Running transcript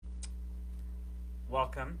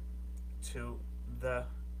welcome to the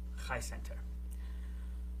Chai Center.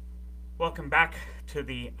 Welcome back to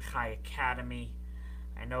the Chai Academy.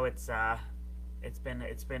 I know it's been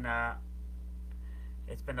a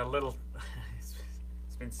little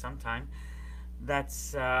it's been some time.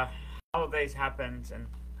 That's holidays happened and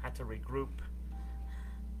had to regroup,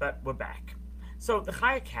 but we're back. So the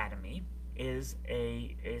Chai Academy is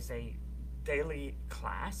a daily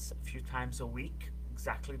class a few times a week,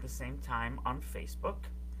 exactly the same time on Facebook,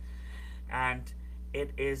 and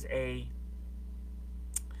it is the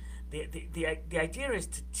idea is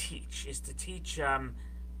to teach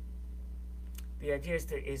the idea is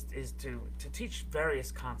to teach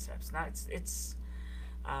various concepts. Now it's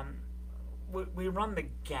we run the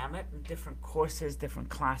gamut in different courses, different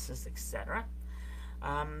classes, etc.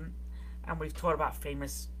 And we've taught about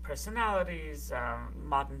famous personalities,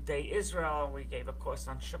 modern day Israel. We gave a course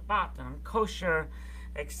on Shabbat and on kosher,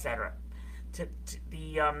 etc.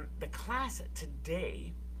 The class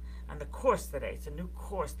today and the course today, it's a new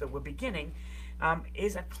course that we're beginning,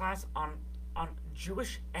 is a class on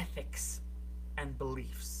Jewish ethics and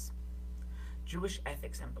beliefs. Jewish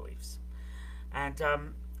ethics and beliefs. And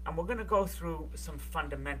we're going to go through some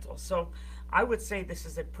fundamentals. So I would say this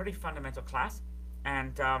is a pretty fundamental class,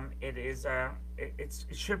 and it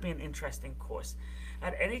should be an interesting course.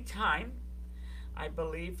 At any time, I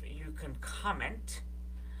believe you can comment,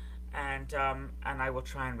 and I will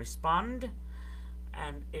try and respond.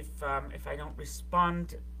 And if I don't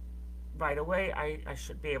respond right away, I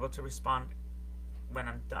should be able to respond when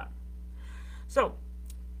I'm done. So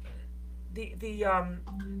the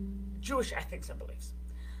Jewish ethics and beliefs.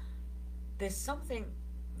 There's something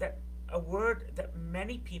a word that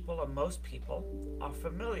many people or most people are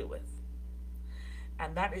familiar with,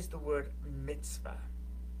 and that is the word mitzvah.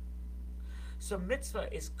 So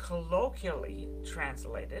mitzvah is colloquially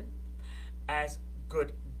translated as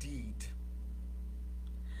good deed.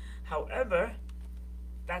 However,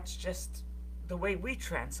 that's just the way we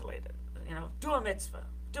translate it. Do a mitzvah,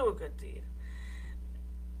 do a good deed.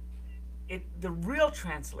 The real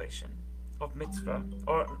translation of mitzvah,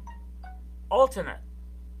 or alternate,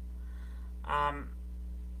 I'm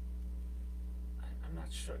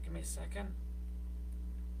not sure. Give me a second.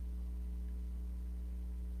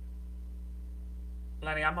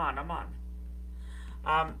 Lenny, I'm on.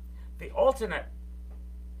 The alternate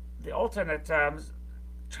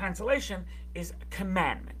translation is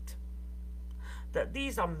commandment. That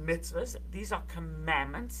these are mitzvahs, these are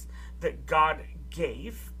commandments that God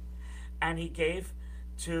gave, and He gave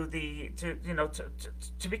to be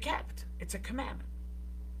kept. It's a commandment.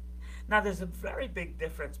 Now, there's a very big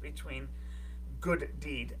difference between good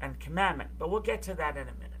deed and commandment, but we'll get to that in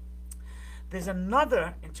a minute. There's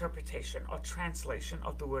another interpretation or translation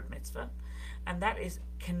of the word mitzvah, and that is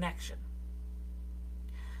connection.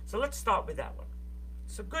 So let's start with that one.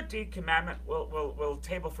 So good deed, commandment, we'll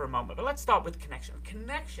table for a moment, but let's start with connection.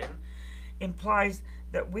 Connection implies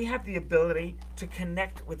that we have the ability to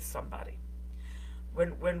connect with somebody.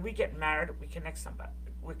 When we get married, we connect somebody.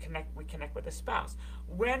 We connect with a spouse.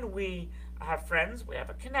 When we have friends, we have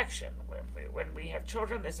a connection. When we have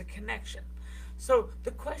children, there's a connection. So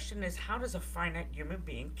the question is, how does a finite human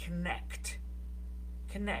being connect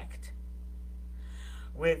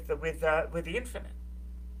with the infinite?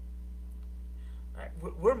 Right?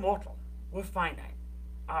 We're mortal. We're finite.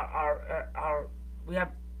 We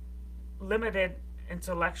have limited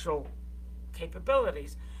intellectual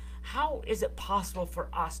capabilities. How is it possible for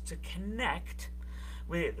us to connect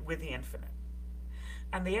with the infinite?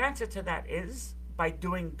 And the answer to that is by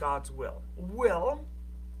doing God's will.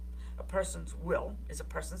 A person's will is a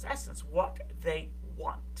person's essence, what they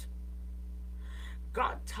want.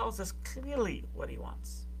 God tells us clearly what He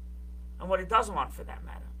wants and what He doesn't want, for that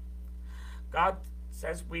matter. God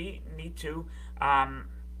says we need to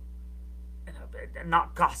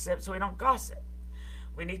not gossip, so we don't gossip.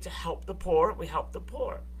 We need to help the poor, we help the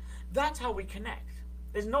poor. That's how we connect.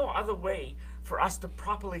 There's no other way for us to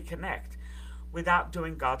properly connect without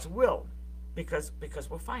doing God's will, because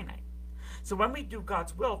we're finite. So when we do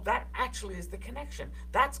God's will, that actually is the connection.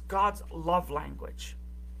 That's God's love language,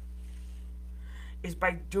 is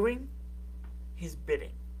by doing His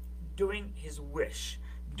bidding, doing His wish,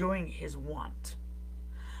 doing His want.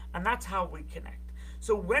 And that's how we connect.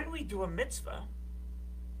 So when we do a mitzvah,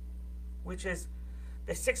 which is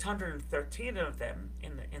there's 613 of them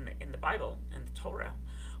in the Bible, in the Torah.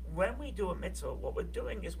 When we do a mitzvah, what we're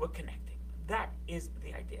doing is we're connecting. That is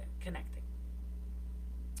the idea, connecting.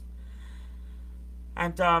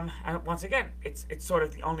 And once again, it's sort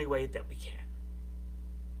of the only way that we can.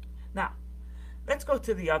 Now, let's go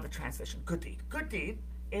to the other translation, good deed. Good deed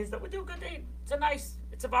is that we do a good deed.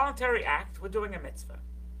 It's a voluntary act. We're doing a mitzvah.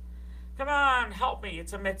 Come on, help me.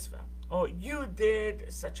 It's a mitzvah. Or you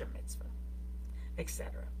did such a mitzvah,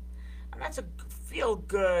 etc. And that's a feel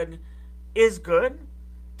good, is good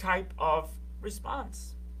type of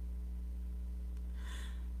response.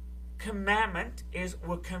 Commandment is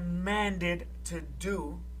we're commanded to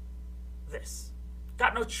do this.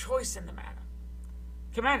 Got no choice in the matter.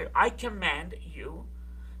 Commanded. I command you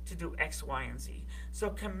to do X, Y, and Z. So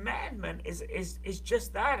commandment is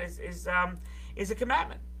just that, is a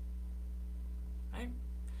commandment. Right?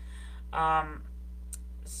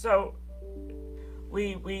 So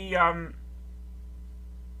we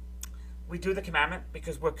do the commandment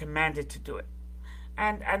because we're commanded to do it.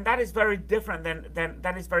 And that is very different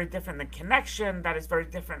than connection. That is very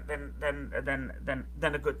different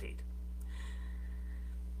than a good deed.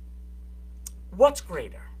 What's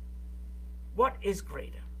greater? What is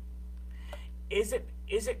greater? Is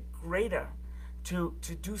it greater to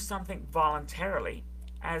do something voluntarily,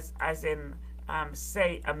 as in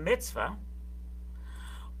say a mitzvah,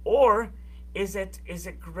 or is it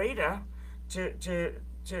greater to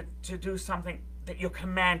do something that you're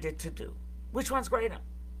commanded to do? Which one's greater?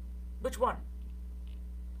 Which one?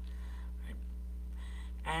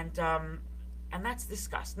 And that's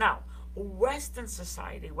discussed. Now, Western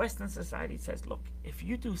society says, look, if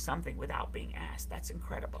you do something without being asked, that's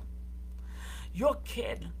incredible. Your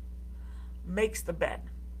kid makes the bed.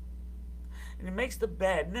 And he makes the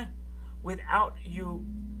bed without you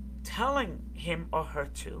telling him or her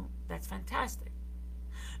to. That's fantastic.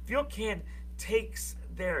 If your kid takes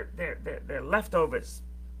their leftovers,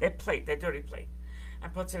 their dirty plate,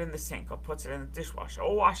 and puts it in the sink or puts it in the dishwasher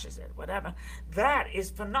or washes it, whatever, that is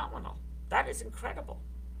phenomenal. That is incredible.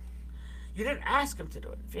 You didn't ask him to do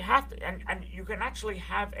it. If you have to, and you can actually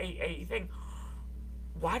have a thing.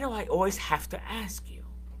 Why do I always have to ask you?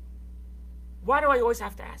 Why do I always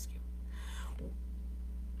have to ask you?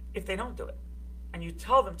 If they don't do it, and you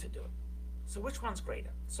tell them to do it, so which one's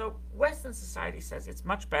greater? So Western society says it's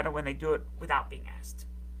much better when they do it without being asked.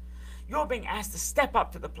 You're being asked to step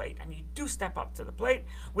up to the plate, and you do step up to the plate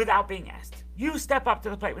without being asked. You step up to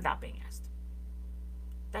the plate without being asked.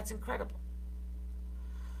 That's incredible.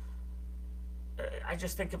 I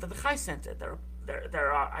just think of the Chai Center.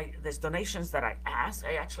 There's donations that I ask.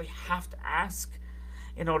 I actually have to ask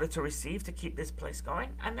in order to receive, to keep this place going.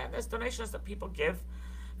 And then there's donations that people give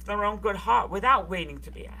from their own good heart without waiting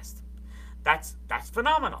to be asked. That's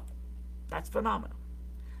phenomenal. That's phenomenal.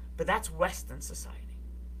 But that's Western society.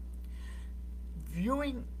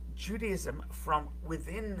 Viewing Judaism from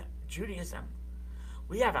within Judaism,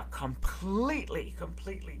 we have a completely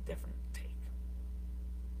different take.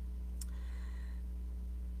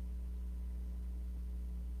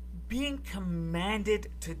 Being commanded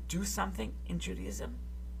to do something in Judaism,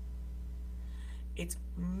 it's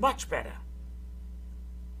much better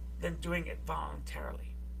than doing it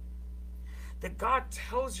voluntarily. That God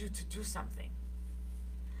tells you to do something,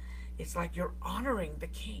 it's like you're honoring the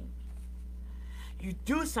king. You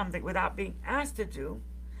do something without being asked to do,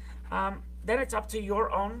 then it's up to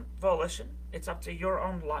your own volition. It's up to your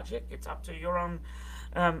own logic. It's up to your own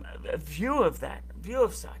view of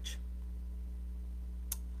such.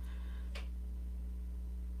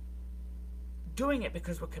 Doing it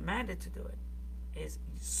because we're commanded to do it is,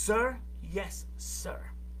 sir, yes, sir.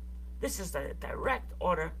 This is the direct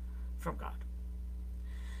order from God.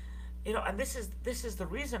 And this is the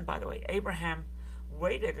reason, by the way, Abraham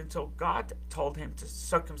waited until God told him to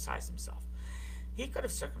circumcise himself. He could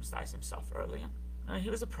have circumcised himself earlier. He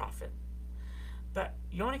was a prophet. But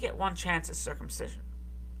you only get one chance at circumcision.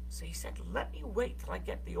 So he said, let me wait till I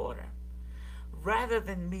get the order, rather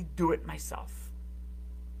than me do it myself.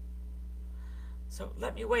 So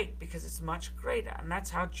let me wait, because it's much greater. And that's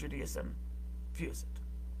how Judaism views it.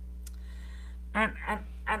 And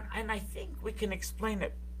I think we can explain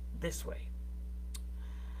it this way.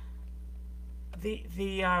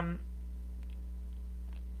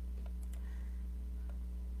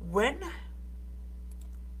 When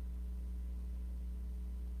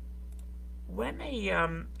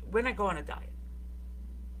I go on a diet,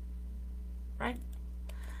 right?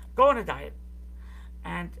 Go on a diet,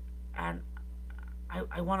 and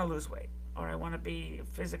I want to lose weight, or I want to be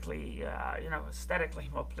physically, aesthetically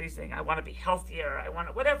more pleasing. I want to be healthier. I want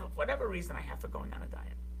to, whatever reason I have for going on a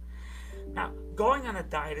diet. Now, going on a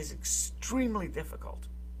diet is extremely difficult,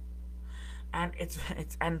 and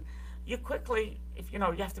and you quickly, you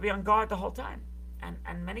have to be on guard the whole time.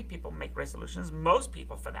 And many people make resolutions. Most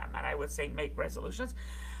people, for that matter, I would say, make resolutions.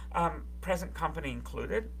 Present company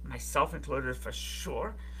included, myself included for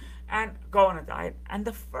sure, and go on a diet. And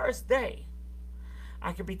the first day,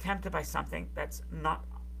 I could be tempted by something that's not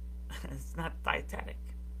it's not dietetic,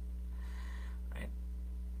 right?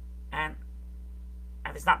 And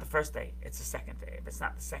if it's not the first day, it's the second day. If it's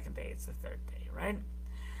not the second day, it's the third day, right?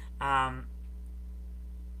 Um,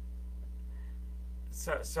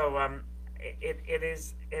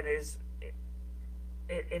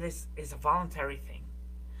 it is a voluntary thing,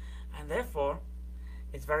 and therefore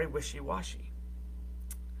it's very wishy-washy.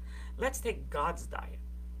 Let's take God's diet.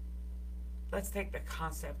 Let's take the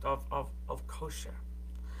concept of kosher,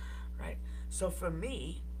 right? So for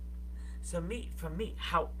me,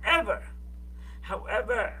 however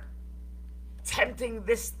tempting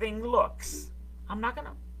this thing looks,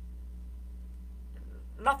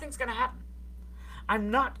 nothing's gonna happen.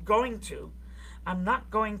 I'm not going to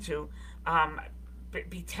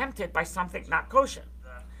be tempted by something not kosher,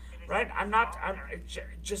 right? I'm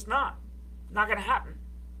just not gonna happen,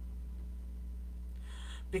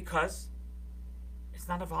 because it's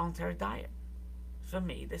not a voluntary diet. For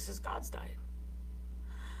me, this is God's diet,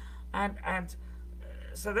 and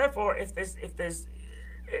so therefore, if there's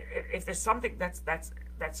something that's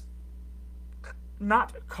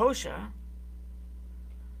not kosher,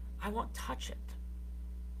 I won't touch it.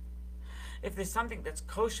 If there's something that's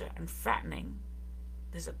kosher and fattening,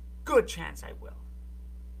 there's a good chance I will.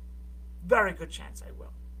 Very good chance I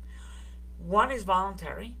will. One is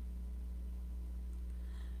voluntary,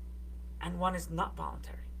 and one is not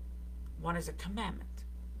voluntary. One is a commandment.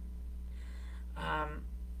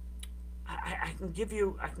 I can give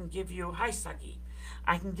you. Hi, Sagi.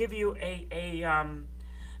 I can give you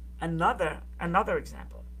another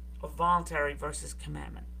example of voluntary versus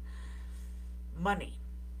commandment. Money.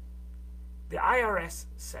 The IRS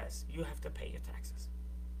says you have to pay your taxes,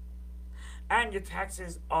 and your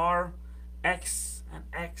taxes are X and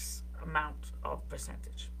X amount of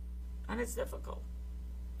percentage, and it's difficult.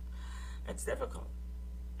 It's difficult,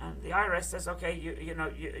 and the IRS says, okay,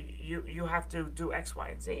 you have to do X, Y,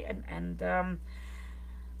 and Z, and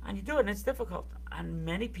you do it, and it's difficult, and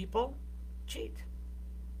many people cheat.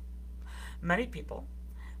 Many people,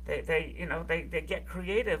 they get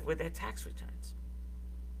creative with their tax returns.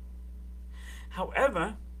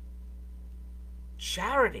 However,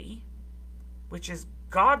 charity, which is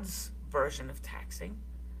God's version of taxing,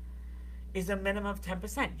 is a minimum of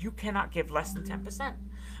 10%. You cannot give less than 10%.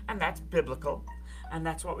 And that's biblical. And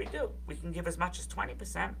that's what we do. We can give as much as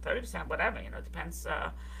 20%, 30%, whatever, it depends.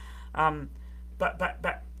 But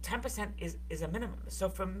 10% is a minimum. So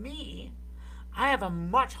for me, I have a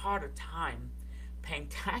much harder time paying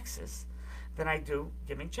taxes than I do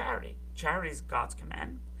giving charity. Charity is God's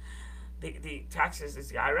command. The taxes is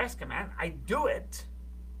the IRS command. I do it,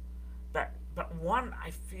 but one,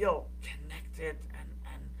 I feel connected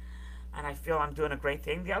and I feel I'm doing a great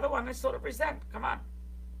thing. The other one, I sort of resent. Come on,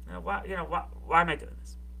 why am I doing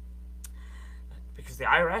this? Because the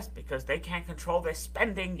IRS, because they can't control their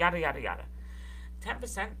spending, yada yada yada.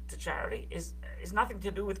 10% to charity is nothing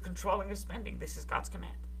to do with controlling your spending. This is God's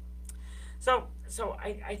command. So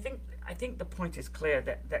I think the point is clear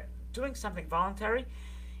that doing something voluntary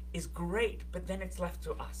is great, but then it's left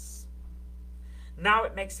to us. Now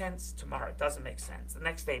it makes sense, tomorrow it doesn't make sense. The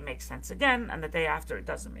next day it makes sense again, and the day after it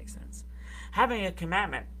doesn't make sense. Having a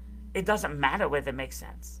commandment, it doesn't matter whether it makes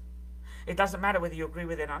sense. It doesn't matter whether you agree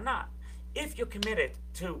with it or not. If you're committed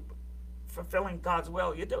to fulfilling God's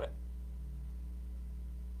will, you do it.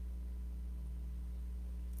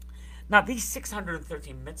 Now, these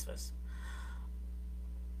 613 mitzvahs,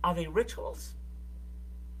 are they rituals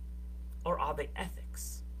or are they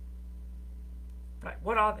ethics? Right?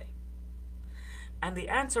 What are they? And the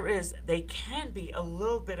answer is they can be a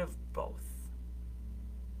little bit of both.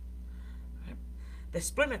 Right? They're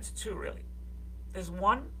split into two, really. There's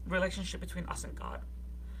one relationship between us and God,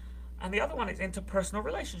 and the other one is interpersonal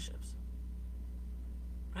relationships.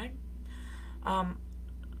 Right?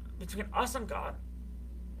 Between us and God,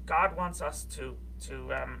 God wants us to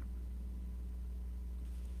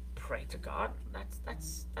pray to God.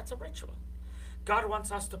 That's a ritual. God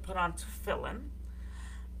wants us to put on tefillin.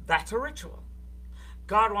 That's a ritual.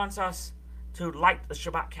 God wants us to light the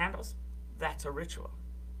Shabbat candles. That's a ritual.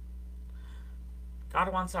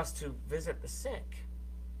 God wants us to visit the sick.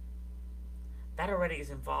 That already is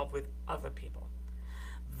involved with other people.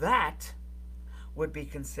 That would be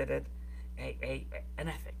considered an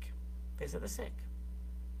ethic. Visit the sick.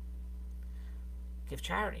 Give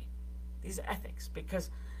charity. These are ethics, because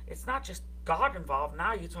it's not just God involved.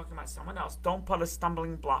 Now you're talking about someone else. Don't put a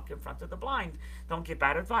stumbling block in front of the blind. Don't give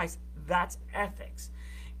bad advice. That's ethics.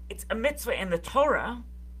 It's a mitzvah in the Torah,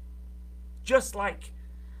 just like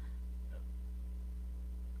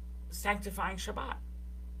sanctifying Shabbat.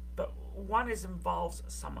 But one involves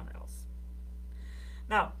someone else.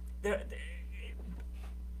 Now,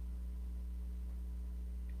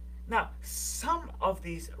 some of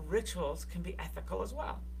these rituals can be ethical as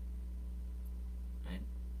well. Right?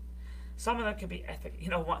 Some of them can be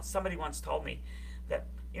ethical. Somebody once told me that,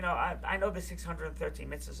 I know the 613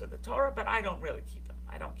 mitzvahs of the Torah, but I don't really keep them.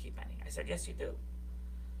 I don't keep any. I said, yes, you do.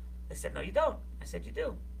 They said, no, you don't. I said, you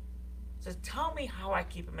do. He says, tell me how I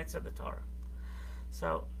keep a mitzvah of the Torah.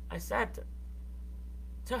 So I said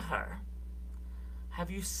to her, have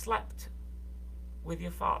you slept with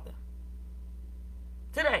your father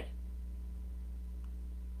today?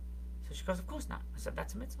 So she goes, of course not. I said,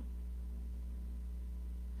 that's a mitzvah.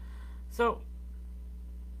 So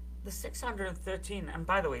the 613, and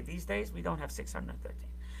by the way, these days we don't have 613.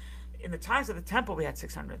 In the times of the temple, we had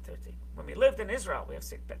 613. When we lived in Israel, we have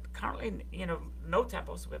six. But currently, no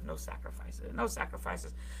temples. We have no sacrifices. No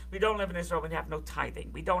sacrifices. We don't live in Israel. We have no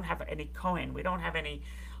tithing. We don't have any Kohen. We don't have any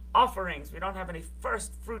offerings. We don't have any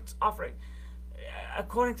first fruits offering.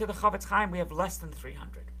 According to the Chavetz Chaim, we have less than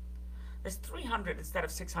 300. There's 300 instead of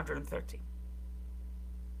 613.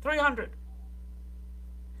 300.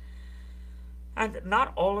 And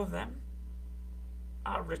not all of them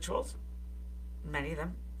are rituals. Many of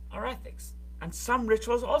them are ethics. And some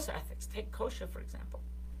rituals are also ethics. Take kosher, for example.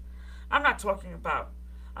 I'm talking about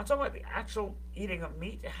the actual eating of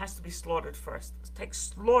meat. It has to be slaughtered first. Take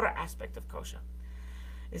slaughter aspect of kosher.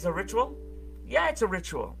 Is a ritual? Yeah, it's a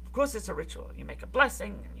ritual. Of course it's a ritual. You make a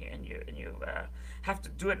blessing, and you have to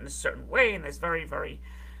do it in a certain way, and there's very, very,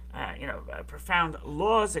 profound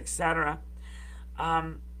laws, etc.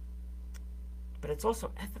 But it's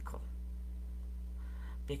also ethical.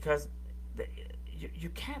 Because you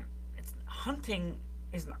can't. Hunting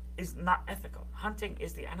is not ethical. Hunting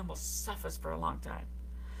is the animal suffers for a long time.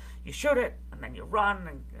 You shoot it, and then you run,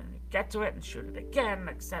 and you get to it, and shoot it again,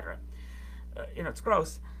 etc. It's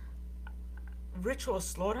gross. Ritual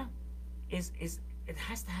slaughter it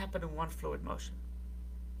has to happen in one fluid motion.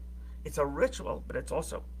 It's a ritual, but it's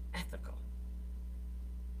also ethical.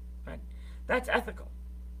 Right? That's ethical.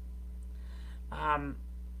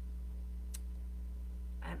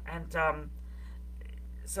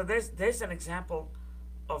 So there's an example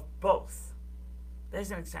of both.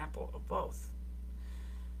 There's an example of both.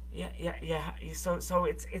 Yeah. So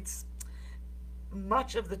it's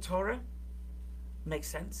much of the Torah makes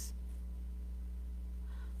sense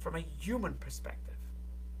from a human perspective.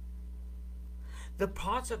 The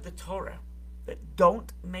parts of the Torah that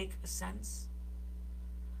don't make sense,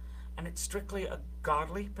 and it's strictly a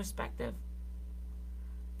godly perspective,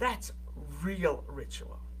 that's real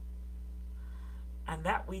ritual. And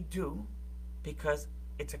that we do because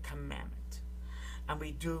it's a commandment. And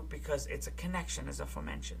we do because it's a connection, as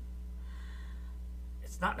aforementioned.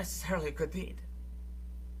 It's not necessarily a good deed,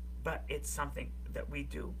 but it's something that we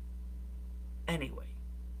do anyway.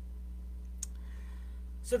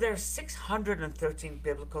 So there are 613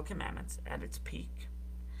 biblical commandments at its peak.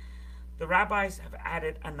 The rabbis have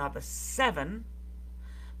added another 7,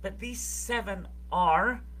 but these 7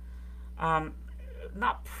 are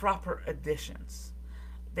not proper additions.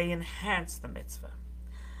 They enhance the mitzvah,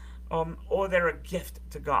 or they're a gift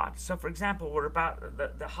to God. So, for example, we're about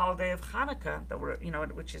the holiday of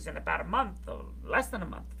Hanukkah, which is in about a month, or less than a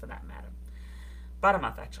month for that matter. About a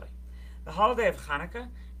month, actually. The holiday of Hanukkah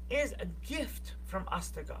is a gift from us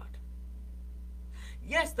to God.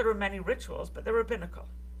 Yes, there are many rituals, but they're rabbinical.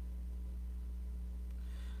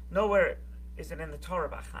 Nowhere is it in the Torah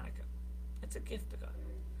about Hanukkah. It's a gift to God.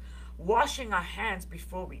 Washing our hands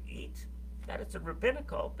before we eat, that it's a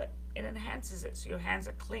rabbinical, but it enhances it, so your hands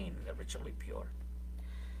are clean, they're ritually pure.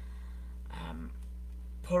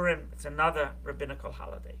 Purim, it's another rabbinical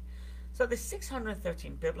holiday. So there's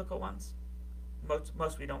 613 biblical ones.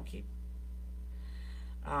 Most we don't keep.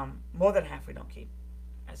 More than half we don't keep,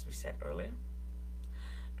 as we said earlier.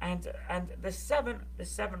 And the seven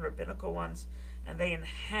rabbinical ones, and they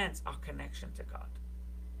enhance our connection to God.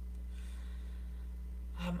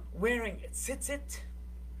 Wearing tzitzit,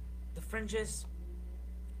 the fringes,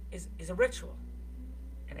 is a ritual,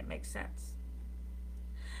 and it makes sense.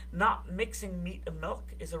 Not mixing meat and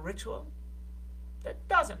milk is a ritual that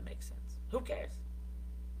doesn't make sense. Who cares?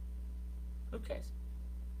 Who cares?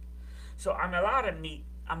 So I'm allowed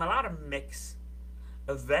to mix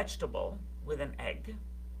a vegetable with an egg.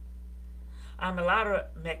 I'm allowed to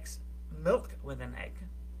mix milk with an egg.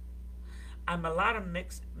 I'm allowed to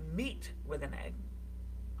mix meat with an egg.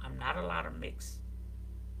 I'm not allowed to mix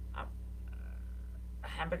a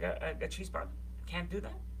hamburger, a cheeseburger. I can't do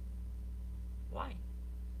that. Why?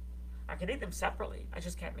 I can eat them separately. I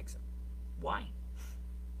just can't mix them. Why?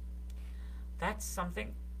 That's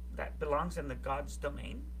something that belongs in the God's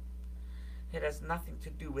domain. It has nothing to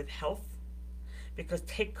do with health, because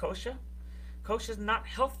take kosher. Kosher is not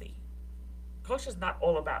healthy. Kosher is not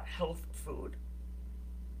all about health food.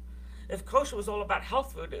 If kosher was all about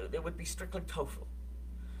health food, there would be strictly tofu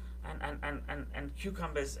and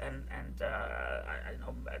cucumbers and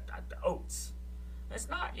oats. It's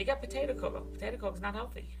not. You get potato kugel. Potato kugel is not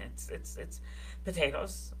healthy. It's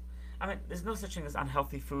potatoes. I mean, there's no such thing as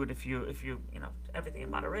unhealthy food if you everything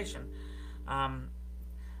in moderation. In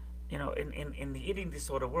the eating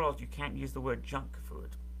disorder world, you can't use the word junk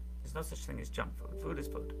food. There's no such thing as junk food. Food is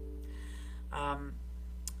food.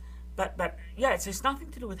 But yeah, it's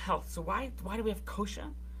nothing to do with health. So why do we have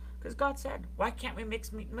kosher? Because God said. Why can't we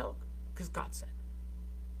mix meat and milk? Because God said.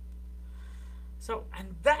 So,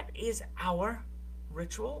 and that is our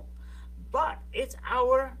ritual, but it's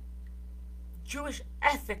our Jewish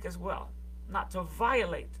ethic as well, not to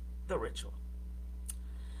violate the ritual.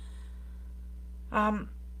 To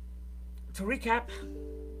recap,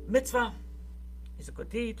 mitzvah is a good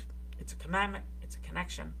deed, it's a commandment, it's a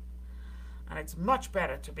connection, and it's much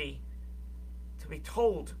better to be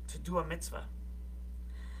told to do a mitzvah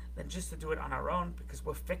than just to do it on our own, because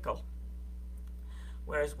we're fickle.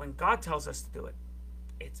 Whereas when God tells us to do it,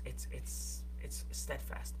 it's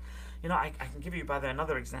steadfast. I can give you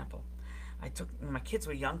another example. I took, when my kids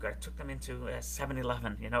were younger, I took them into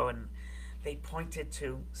 7-Eleven, and they pointed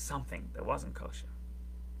to something that wasn't kosher.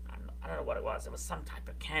 I don't know what it was. It was some type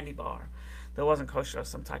of candy bar that wasn't kosher, or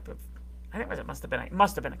some type of, I think it must have been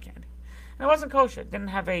a candy. And it wasn't kosher. It didn't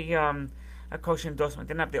have a kosher endorsement.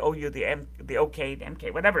 It didn't have the OU, the OK, the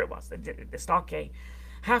MK, whatever it was. The Star K,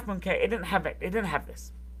 Half Moon K. It didn't have it. It didn't have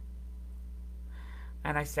this.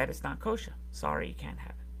 And I said, it's not kosher. Sorry, you can't have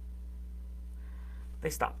it. They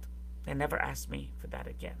stopped. They never asked me for that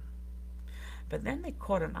again. But then they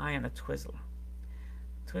caught an eye on a Twizzler.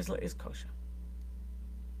 Twizzler is kosher.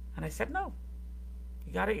 And I said, no,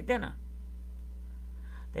 you got to eat dinner.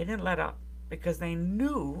 They didn't let up because they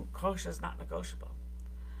knew kosher is not negotiable.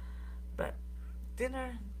 But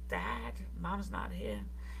dinner, Dad, Mom's not here,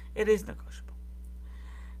 it is negotiable.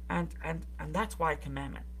 And that's why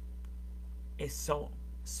commandment is so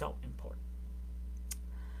important.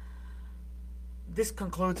 This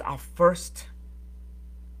concludes our first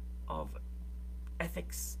of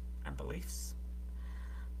ethics and beliefs.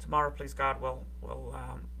 Tomorrow, please God,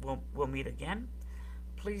 we'll meet again.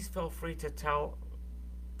 Please feel free to tell.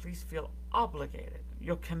 Please feel obligated.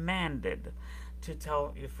 You're commanded to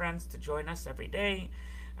tell your friends to join us every day.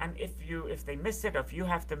 And if they miss it, or if you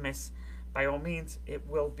have to miss, by all means, it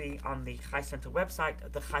will be on the Chai Center website,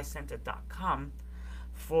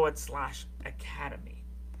 thechaycenter.com/academy.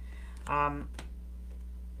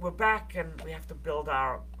 We're back, and we have to build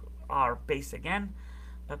our base again.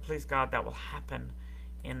 But please God, that will happen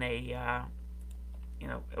in it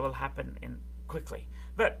will happen quickly.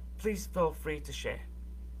 But please feel free to share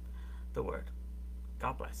the word.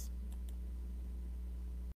 God bless.